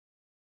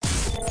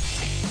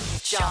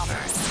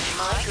Joffers,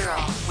 My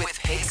Girl with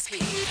Pig's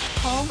Peak.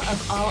 Home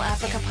of All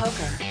Africa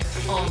Poker.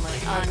 Only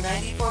on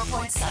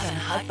 94.7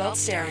 Hot Belt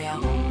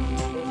Stereo.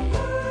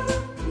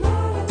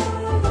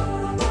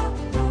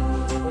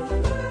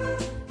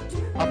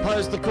 I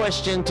pose the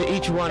question to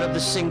each one of the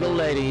single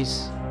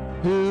ladies.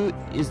 Who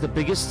is the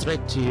biggest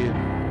threat to you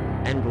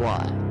and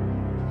why?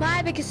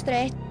 My biggest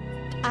threat,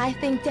 I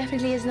think,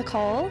 definitely is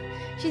Nicole.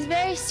 She's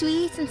very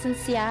sweet and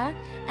sincere,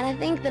 and I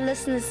think the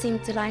listeners seem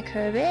to like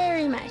her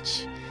very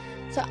much.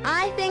 So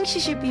I think she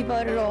should be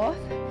voted off,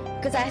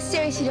 because I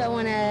seriously don't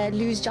want to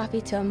lose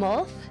Joppy to a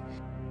MILF.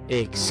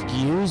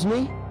 Excuse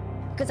me?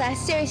 Because I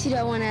seriously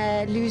don't want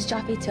to lose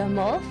Joppy to a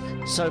MILF.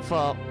 So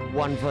far,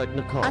 one vote,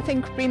 Nicole. I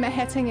think Rima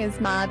Hatting is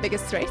my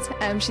biggest threat.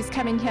 She's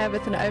coming here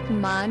with an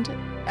open mind,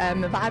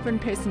 a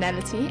vibrant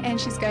personality,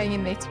 and she's going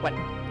in there to win.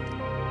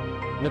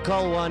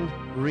 Nicole won,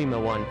 Rima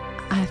won.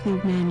 I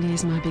think Mandy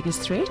is my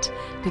biggest threat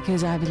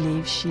because I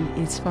believe she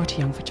is far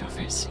too young for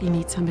Joffers. He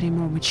needs somebody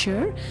more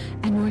mature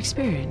and more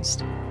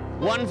experienced.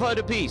 One vote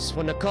apiece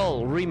for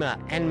Nicole, Rima,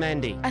 and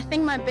Mandy. I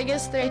think my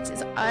biggest threat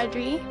is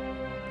Audrey.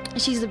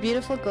 She's a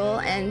beautiful girl,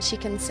 and she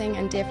can sing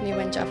and definitely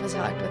win Joffers'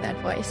 heart with that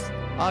voice.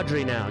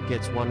 Audrey now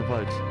gets one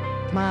vote.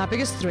 My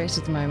biggest threat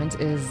at the moment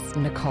is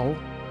Nicole,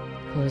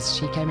 because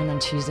she came in on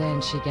Tuesday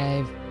and she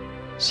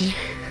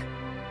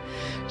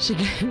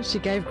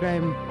gave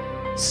Graham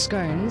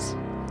scones,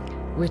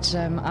 which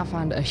I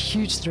find a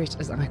huge threat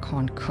as I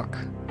can't cook.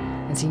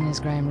 And seeing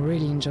as Graham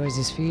really enjoys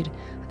his food,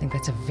 I think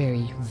that's a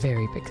very,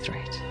 very big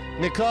threat.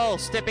 Nicole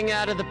stepping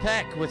out of the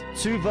pack with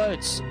 2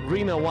 votes.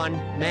 Rima won,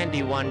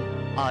 Mandy won,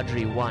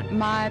 Audrey won.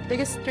 My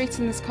biggest threat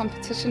in this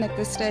competition at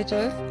this stage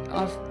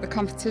of the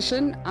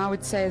competition, I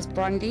would say, is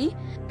Brondy,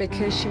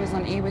 because she was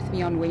on air with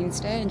me on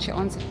Wednesday and she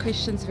answered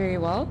questions very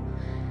well.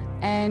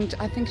 And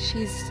I think it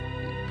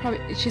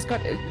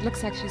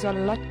looks like she's got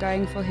a lot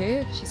going for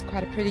her. She's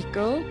quite a pretty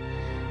girl.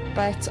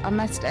 But I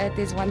must add,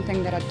 there's one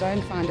thing that I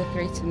don't find a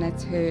threat, and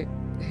that's her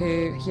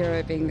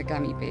hero being the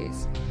gummy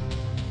bears.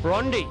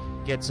 Brondy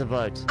gets a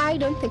vote. I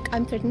don't think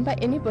I'm threatened by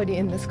anybody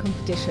in this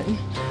competition,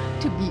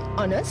 to be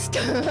honest.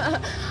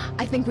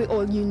 I think we're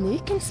all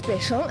unique and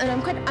special, and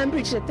I'm quite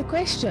umbraged at the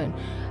question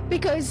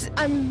because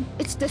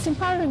it's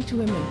disempowering to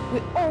women.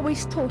 We're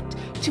always taught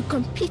to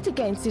compete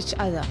against each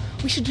other.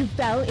 We should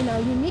revel in our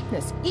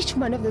uniqueness. Each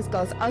one of those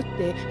girls out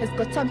there has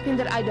got something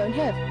that I don't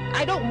have.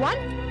 I don't want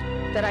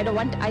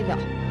either.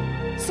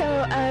 So,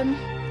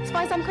 as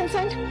far as I'm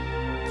concerned,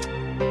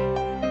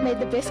 may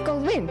the best girl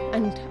win,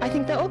 and I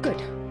think they're all good.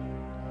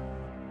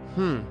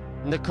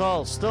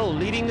 Nicole still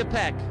leading the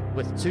pack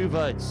with 2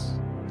 votes.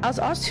 I was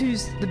asked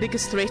who's the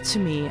biggest threat to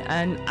me,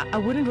 and I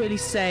wouldn't really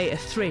say a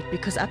threat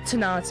because up to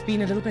now it's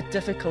been a little bit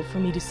difficult for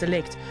me to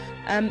select.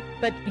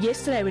 But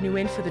yesterday when we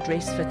went for the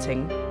dress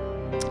fitting,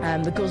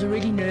 the girls were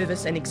really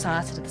nervous and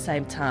excited at the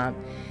same time.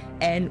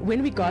 And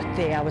when we got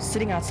there, I was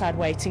sitting outside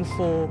waiting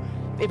for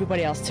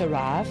everybody else to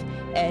arrive,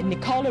 and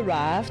Nicole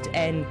arrived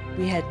and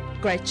we had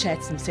great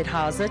chats and said,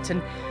 how's it?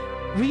 And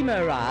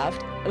Rima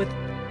arrived with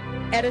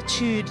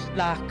attitude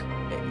like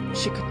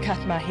she could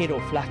cut my head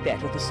off like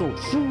that with a sword.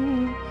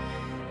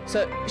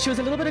 So she was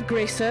a little bit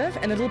aggressive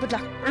and a little bit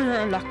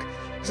like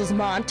this was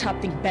mine type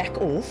thing, back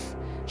off.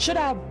 Should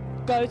I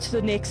go to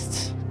the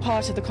next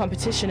part of the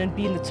competition and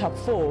be in the top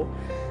 4,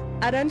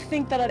 I don't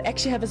think that I'd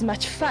actually have as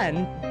much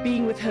fun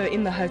being with her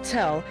in the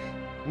hotel.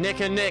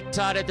 Neck and neck,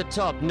 tied at the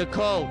top.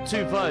 Nicole,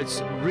 2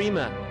 votes.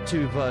 Rima,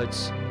 2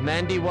 votes.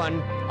 Mandy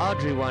won,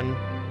 Audrey won,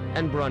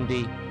 and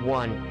Brondy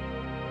won.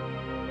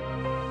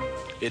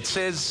 It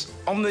says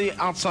on the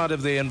outside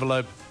of the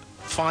envelope,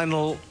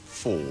 Final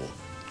 4.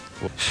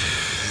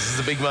 This is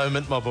a big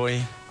moment, my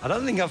boy. I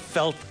don't think I've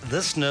felt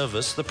this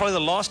nervous. Probably the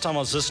last time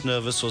I was this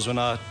nervous was when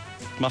my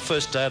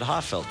first day at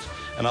Highveld.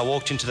 And I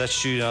walked into that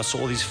studio and I saw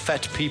all these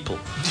fat people.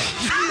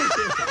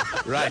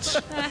 Right.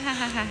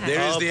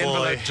 There is the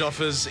envelope,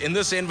 Joffers. In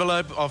this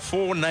envelope are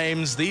 4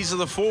 names. These are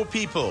the 4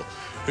 people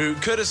who,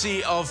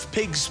 courtesy of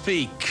Pig's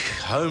Peak,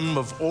 home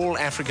of All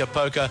Africa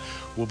Poker,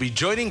 will be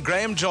joining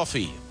Graham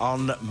Joffy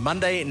on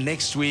Monday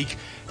next week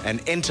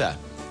and enter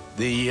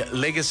the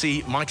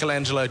Legacy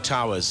Michelangelo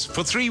Towers.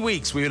 For 3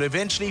 weeks, we will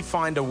eventually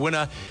find a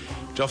winner.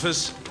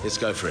 Joffers, let's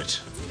go for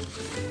it.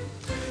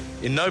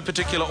 In no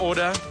particular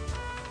order,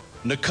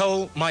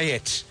 Nicole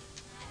Mayette.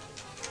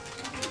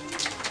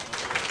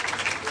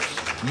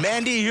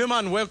 Mandy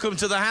Human, welcome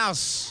to the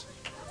house.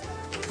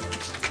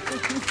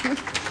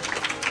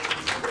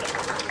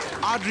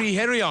 Audrey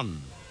Herion.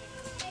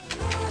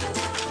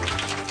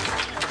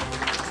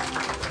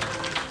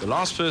 The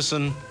last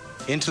person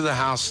into the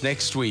house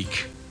next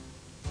week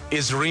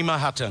is Rima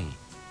Hatting.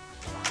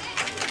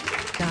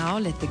 Now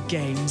let the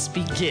games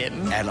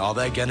begin. And are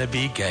they going to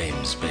be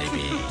games,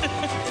 baby?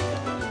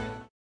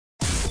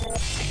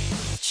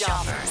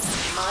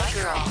 Joffers, My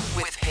Girl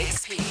with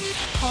Pig's Peak.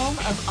 Home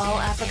of All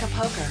Africa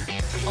Poker.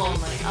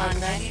 Only on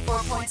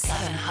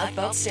 94.7 Hot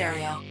Belt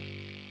Stereo.